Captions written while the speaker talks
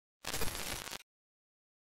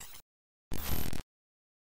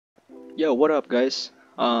Yo, what up, guys?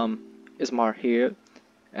 It's Smartt here,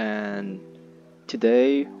 and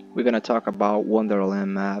today we're gonna talk about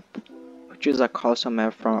Wonderland map, which is a custom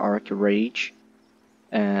map from ArcheRage.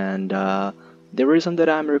 And the reason that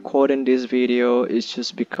I'm recording this video is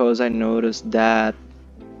just because I noticed that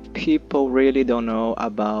people really don't know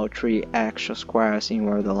about three extra squares in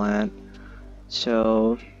Wonderland.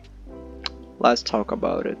 So let's talk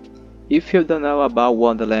about it. If you don't know about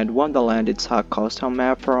Wonderland, Wonderland is a custom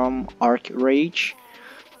map from ArcheRage.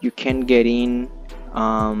 You can get in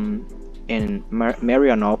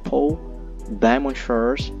Marianople, Diamond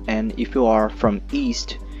Shores, and if you are from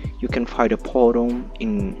east, you can find a portal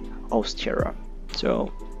in Austria.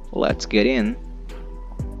 So let's get in.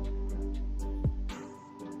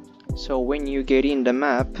 So when you get in the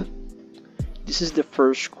map, this is the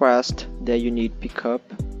first quest that you need to pick up.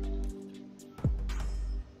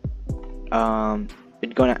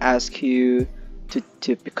 It's gonna ask you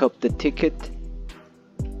to pick up the ticket.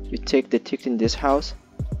 You take the ticket in this house,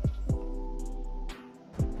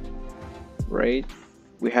 right?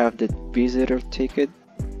 We have the visitor ticket.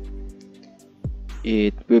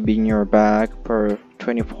 It will be in your bag for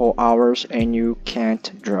 24 hours and you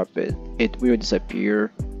can't drop it. It will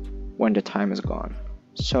disappear when the time is gone.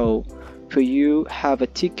 So for you have a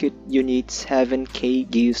ticket, you need 7k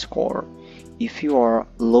gift score. If you are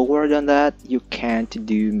lower than that, you can't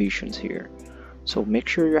do missions here. So make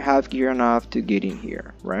sure you have gear enough to get in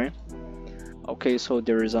here, right? Okay, so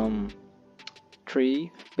there is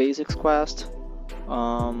 3 basics quest.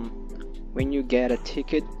 When you get a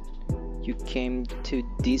ticket, you came to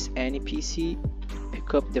this NPC,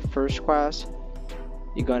 pick up the first quest.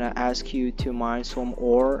 You're gonna ask you to mine some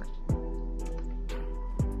ore.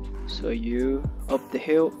 So you up the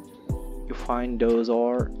hill, you find those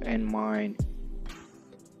ore and mine.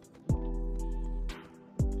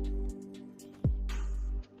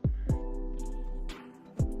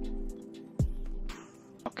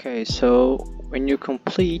 Okay, so when you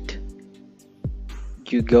complete,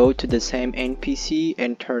 you go to the same NPC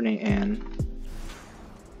and turn it in.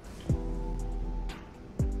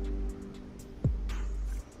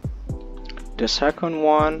 The second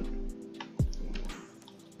one,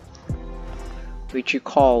 which you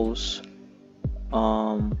calls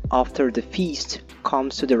after the feast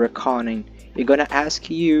comes to the reckoning, you're gonna ask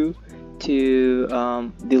you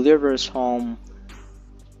to deliver some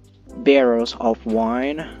barrels of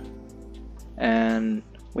wine, and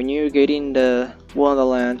when you get in the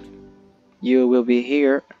Wonderland, you will be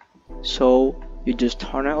here. So you just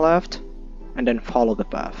turn it left and then follow the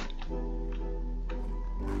path.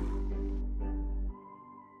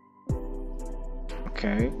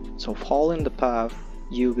 Okay, so following the path,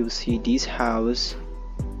 you will see this house.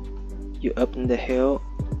 You open the hill,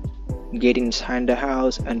 get inside the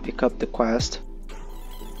house and pick up the quest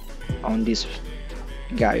on this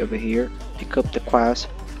guy over here. Pick up the quest,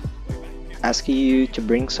 asking you to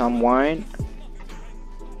bring some wine,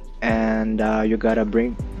 and you gotta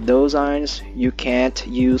bring those irons. You can't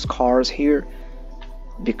use cars here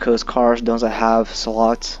because cars doesn't have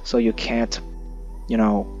slots, so you can't,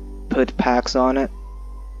 put packs on it.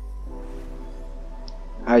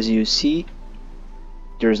 As you see,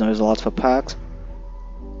 there's no slots for packs,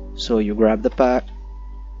 so you grab the pack.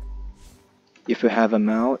 If you have a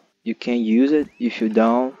mount, you can use it. If you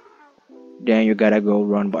don't, then you gotta go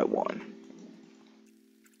one by one.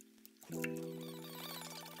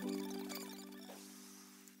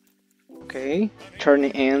 Okay,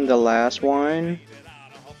 turning in the last one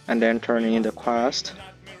and then turning in the quest.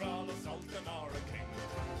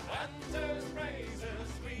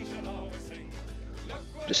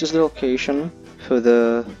 This is the location for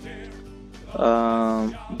the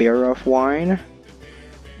barrel of wine.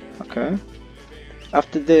 Okay,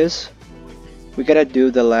 after this we gotta do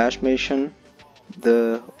the last mission,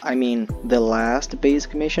 the last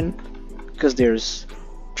basic mission, because there's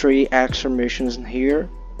 3 extra missions in here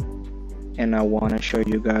and I want to show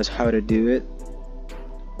you guys how to do it.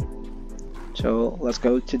 So let's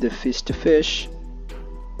go to the fish to fish.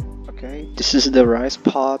 Okay, this is the right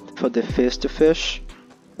spot for the fish to fish.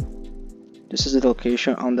 This is the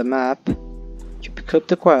location on the map. You pick up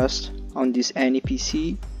the quest on this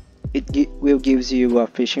NPC. It will gives you a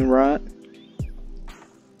fishing rod.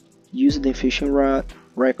 Use the fishing rod,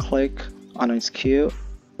 right click on a skill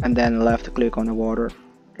and then left click on the water.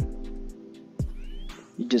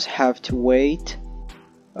 You just have to wait,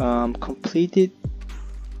 complete it.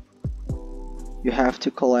 You have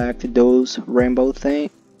to collect those rainbow thing.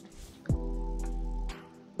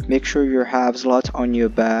 Make sure you have slots on your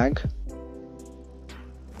bag.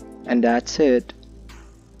 And that's it.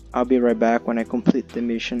 I'll be right back when I complete the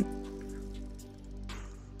mission.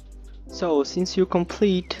 So since you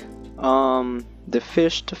complete the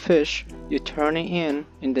fish to fish, you turn it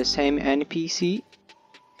in the same NPC,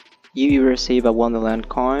 you receive a Wonderland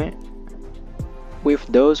coin. With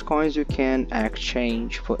those coins you can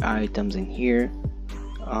exchange for items in here.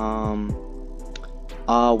 I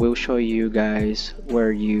will show you guys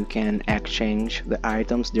where you can exchange the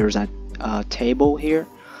items. There's a table here,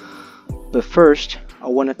 but first I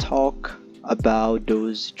want to talk about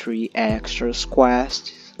those 3 extra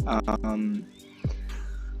quests.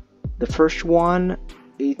 The first one,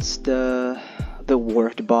 it's the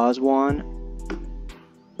world boss one.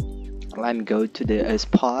 Let me go to the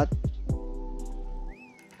spot.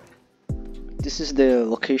 This is the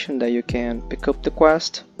location that you can pick up the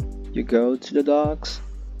quest. You go to the docks,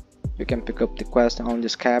 you can pick up the quest on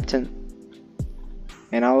this captain,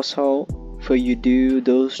 and also for you do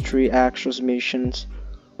those 3 extra missions,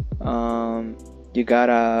 you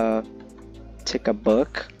gotta take a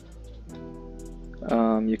buck.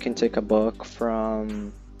 You can take a buck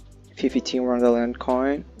from 15 Wonderland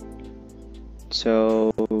coin.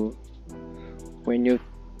 So when you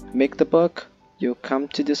make the buck, you come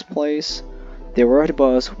to this place. The world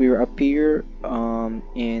boss will appear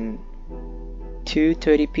in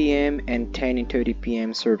 2:30 p.m. and 10:30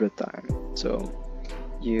 p.m. server time. So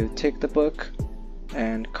you take the book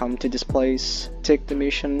and come to this place, take the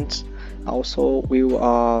missions. Also will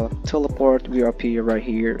teleport will appear right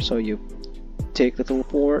here, so you take the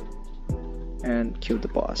teleport and kill the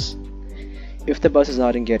boss. If the boss is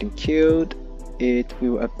not getting killed, it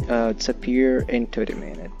will disappear in 30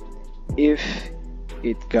 minutes. If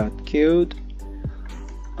it got killed,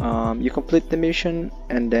 you complete the mission,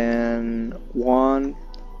 and then one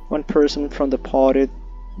person from the party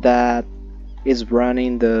that is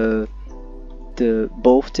running the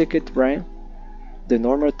both ticket, right? The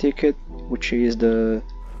normal ticket, which is the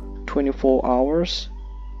 24 hours,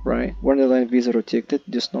 right? Wonderland visitor ticket,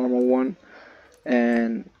 this normal one,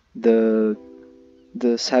 and the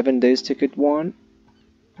 7 days ticket one,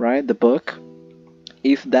 right? The book.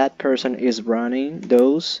 If that person is running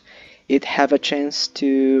those, it have a chance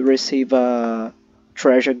to receive a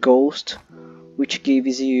treasure ghost, which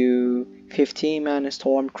gives you 15 mana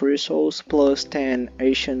storm crystals plus 10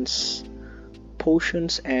 ancient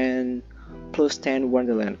potions and plus 10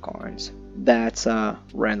 Wonderland coins. That's a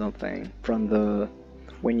random thing from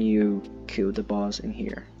when you kill the boss in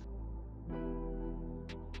here.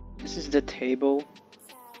 This is the table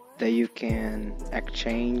that you can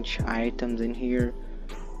exchange items in here.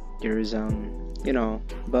 There's you know,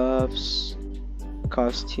 buffs,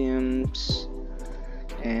 costumes,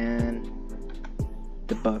 and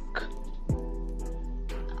the buck.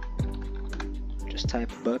 Just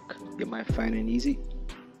type buck, you might find it easy.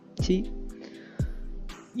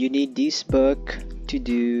 You need this buck to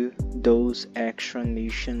do those extra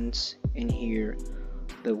missions in here: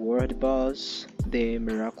 the world boss, the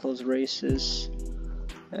miraculous races,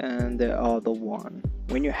 and the other one.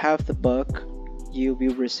 When you have the buck, you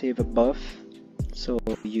will receive a buff, so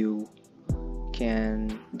you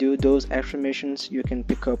can do those extra missions. You can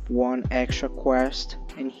pick up 1 extra quest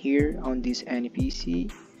in here on this NPC,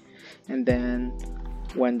 and then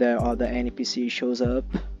when the other NPC shows up,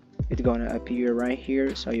 it's gonna appear right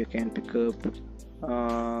here, so you can pick up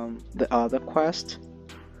the other quest.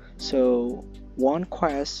 So 1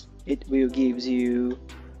 quest, it will gives you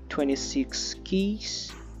 26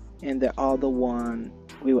 keys, and the other one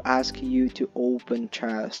will ask you to open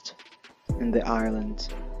chest in the island.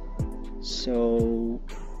 So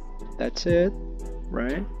that's it,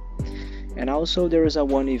 right? And also there is a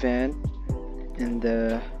 1 event in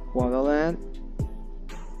the Wonderland.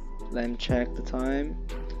 Let me check the time.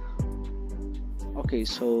 Okay,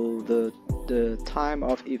 so the time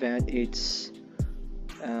of event, it's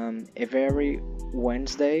every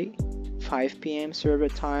Wednesday 5 p.m. server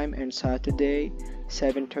time, and Saturday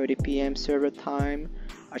 7:30 p.m. server time.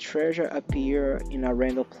 A treasure appear in a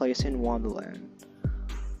random place in Wonderland.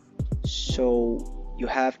 So you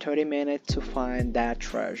have 30 minutes to find that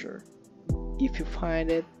treasure. If you find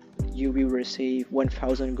it, you will receive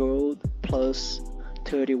 1000 gold plus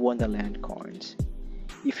 30 Wonderland coins.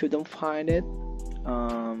 If you don't find it,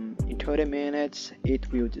 in 30 minutes it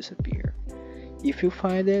will disappear. If you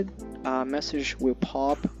find it, a message will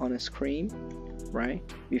pop on the screen, right,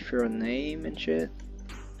 with your name and shit.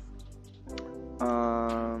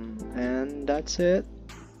 And that's it.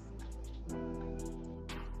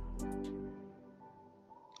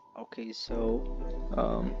 Okay, so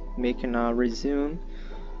making a resume,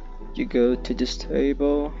 you go to this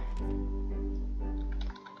table,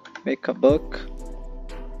 make a book,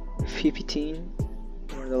 15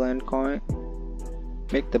 Wonderland coin,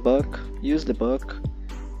 make the book, use the book,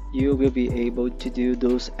 you will be able to do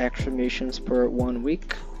those extra missions per 1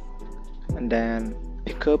 week, and then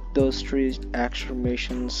pick up those 3 extra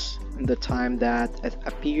missions in the time that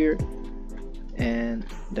appear, and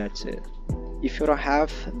that's it. If you don't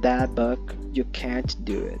have that bug, you can't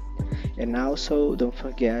do it. And also don't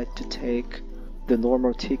forget to take the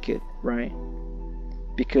normal ticket, right?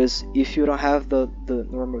 Because if you don't have the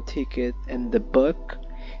normal ticket and the bug,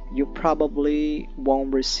 you probably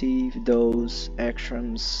won't receive those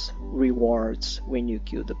extras rewards when you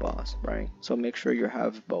kill the boss, right? So make sure you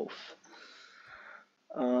have both.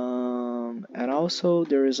 And also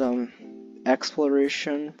there is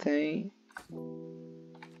exploration thing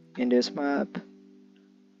in this map.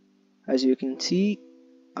 As you can see,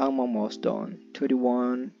 I'm almost done.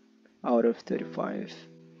 31 out of 35.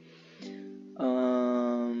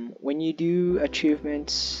 When you do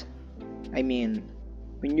achievements,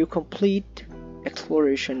 when you complete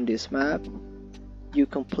exploration this map, you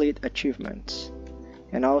complete achievements.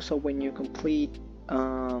 And also when you complete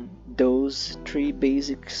those 3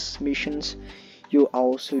 basics missions, you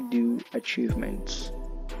also do achievements.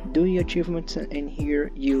 Doing achievements in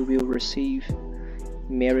here, you will receive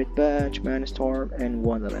merit badge, mana storm, and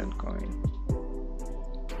Wonderland coin.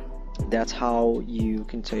 That's how you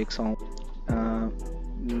can take some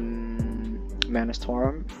mana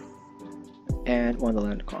storm and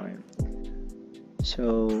Wonderland coin.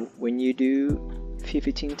 So when you do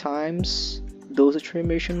 15 times those 3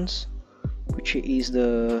 missions, which is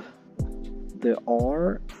the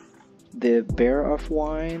R, the bear of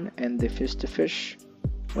wine, and the fish to fish,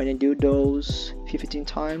 when you do those 15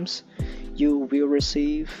 times, you will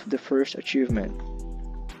receive the first achievement.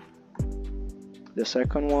 The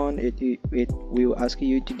second one, it will ask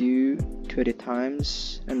you to do 20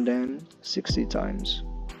 times and then 60 times.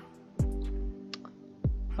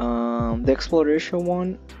 The exploration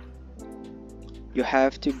one, you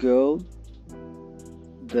have to go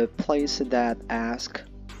the place that ask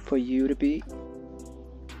for you to be.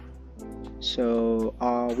 So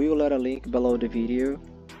we will let a link below the video,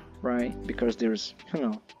 right? Because there's,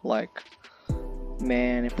 like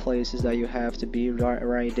many places that you have to be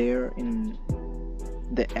right there in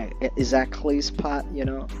the exactly spot,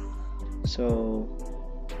 So,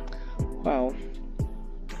 well,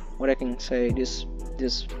 what I can say, this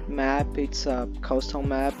map, it's a custom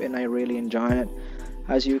map and I really enjoy it.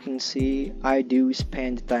 As you can see, I do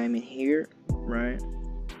spend time in here, right?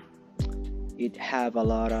 It have a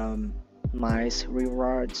lot of nice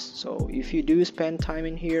rewards, so if you do spend time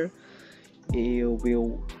in here, you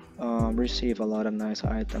will receive a lot of nice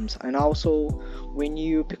items. And also when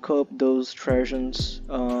you pick up those treasures,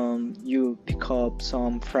 you pick up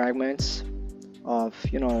some fragments of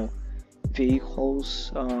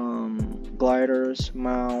vehicles, gliders,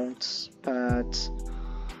 mounts, pads.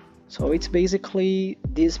 So it's basically,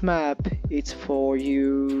 this map, it's for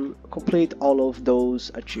you complete all of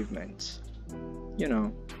those achievements,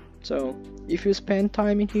 So if you spend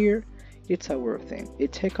time in here, it's a worth thing.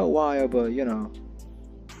 It take a while, but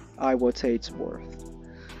I would say it's worth.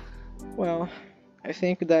 Well, I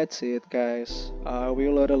think that's it, guys. I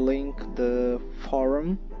will let a link the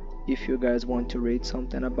forum if you guys want to read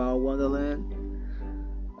something about Wonderland.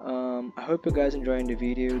 I hope you guys enjoying the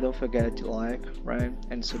video. Don't forget to like, right,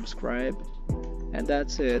 and subscribe. And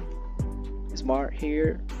that's it. Smartt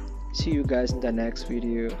here. See you guys in the next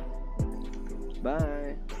video. Bye.